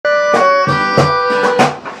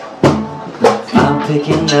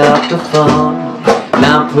picking up the phone, and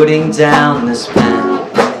I'm putting down this pen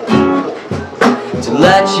to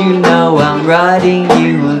let you know I'm writing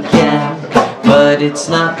you again. But it's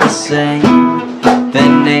not the same, the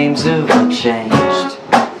names have changed.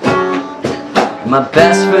 My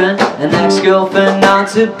best friend and ex-girlfriend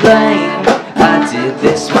aren't to blame. I did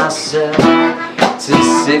this myself to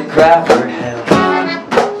sit cry for help.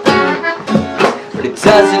 But it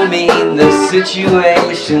doesn't mean the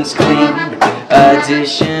situation's clean.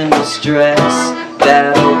 Additional stress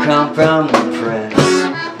that'll come from the press.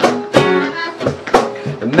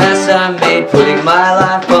 The mess I made putting my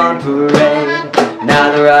life on parade.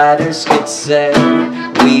 Now the writers could say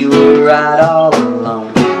we were right all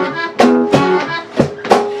along.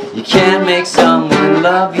 You can't make someone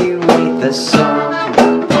love you with a song.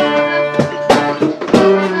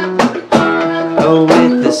 Oh,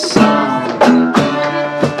 with a song.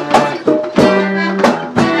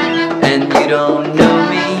 And you don't know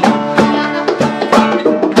me,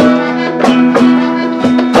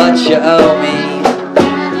 but you owe me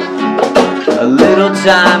a little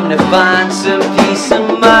time to find some peace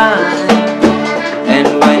of mind.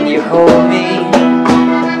 And when you hold me,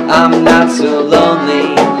 I'm not so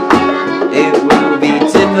lonely. It will be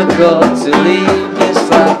difficult to leave this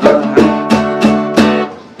life behind.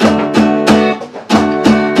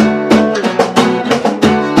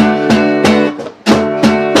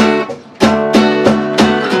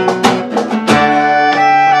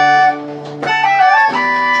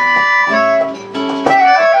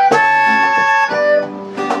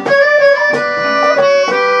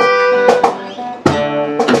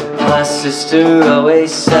 My sister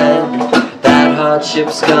always said that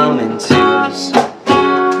hardships come in twos,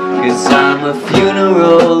 'cause I'm a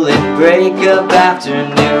funeral and breakup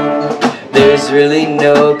afternoon. There's really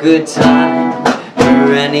no good time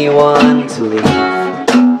for anyone to leave.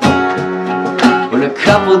 In a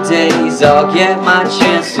couple days I'll get my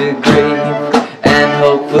chance to grieve, and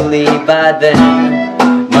hopefully by then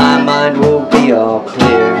my mind will be all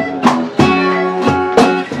clear.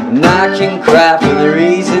 And I can cry for the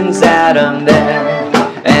reasons that I'm there,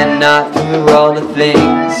 and not through all the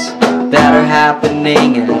things that are happening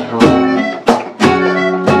at home.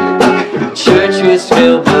 The church was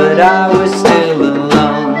filled but I was still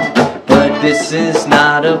alone. But this is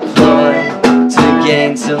not a ploy to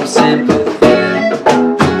gain some sympathy.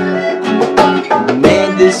 I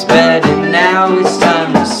made this bed and now it's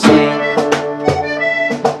time to sleep.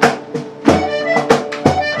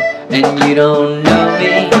 And you don't know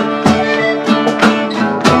me,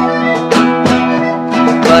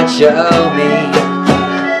 but you owe me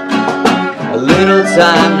a little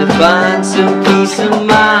time to find some peace of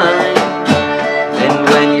mind. And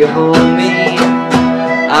when you hold me,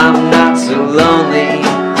 I'm not so lonely.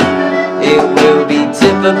 It will be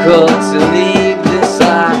difficult to leave this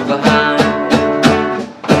life behind.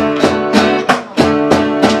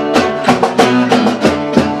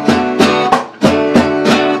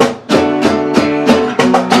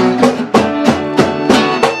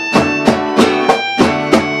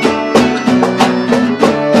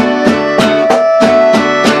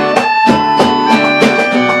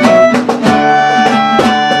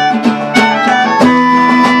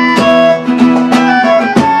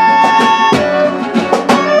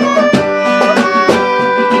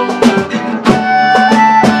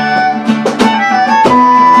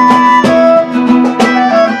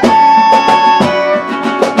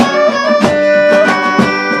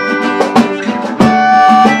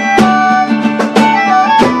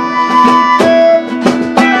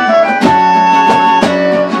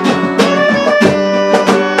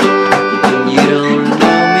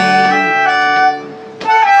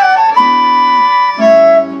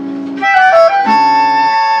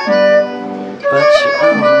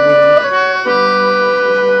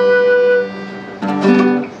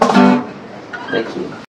 Thank you.